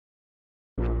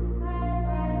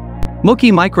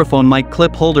Moukey microphone mic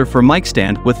clip holder for mic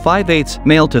stand with 5/8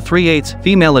 male to 3/8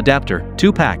 female adapter,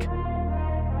 2-pack.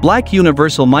 Black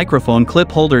universal microphone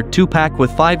clip holder 2-pack with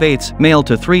 5/8 male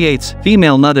to 3/8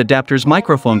 female nut adapters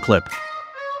microphone clip.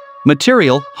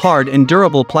 Material, hard and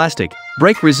durable plastic,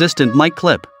 break-resistant mic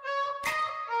clip.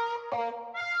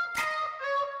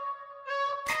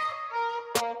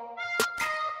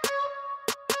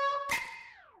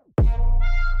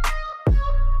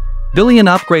 BILIONE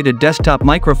upgraded desktop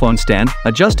microphone stand,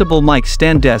 adjustable mic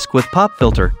stand desk with pop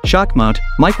filter, shock mount,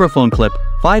 microphone clip,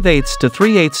 5/8 to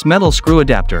 3/8 metal screw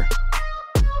adapter.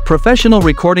 Professional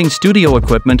recording studio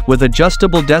equipment with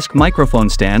adjustable desk microphone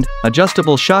stand,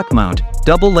 adjustable shock mount,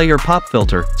 double layer pop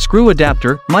filter, screw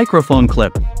adapter, microphone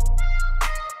clip.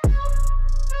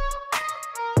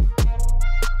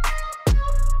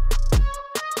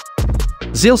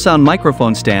 ZealSound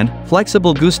microphone stand,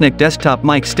 flexible gooseneck desktop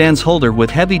mic stands holder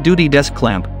with heavy-duty desk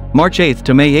clamp, March 8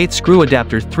 to May 8 screw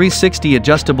adapter 360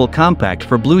 adjustable compact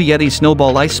for Blue Yeti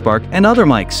Snowball Ice Spark and other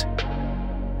mics.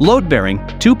 Load bearing,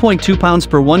 2.2 pounds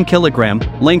per 1 kilogram,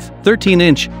 length 13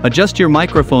 inch, adjust your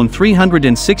microphone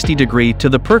 360 degree to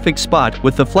the perfect spot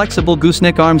with the flexible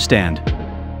gooseneck arm stand.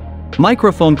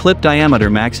 Microphone clip diameter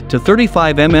max to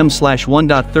 35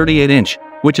 mm/1.38 inch,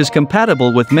 which is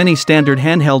compatible with many standard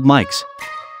handheld mics.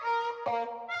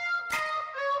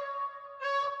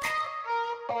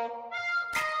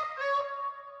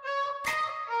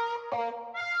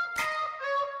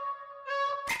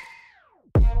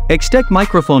 IXTECH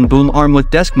microphone boom arm with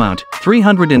desk mount,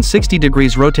 360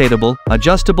 degrees rotatable,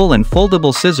 adjustable and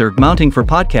foldable scissor mounting for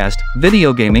podcast,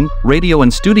 video gaming, radio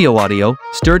and studio audio,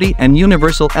 sturdy and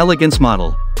universal Elegance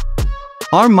model.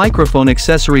 Arm microphone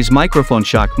accessories microphone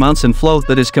shock mounts and flow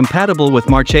that is compatible with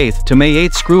March 8 to May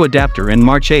 8 screw adapter and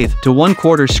March 8 to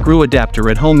 1/4 screw adapter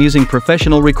at home using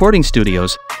professional recording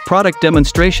studios, product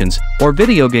demonstrations, or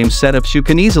video game setups you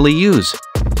can easily use.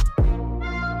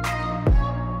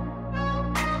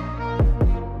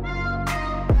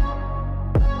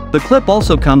 The clip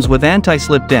also comes with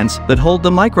anti-slip dents that hold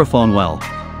the microphone well.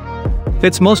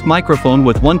 Fits most microphone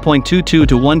with 1.22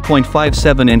 to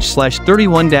 1.57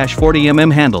 inch/31-40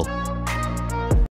 mm handle.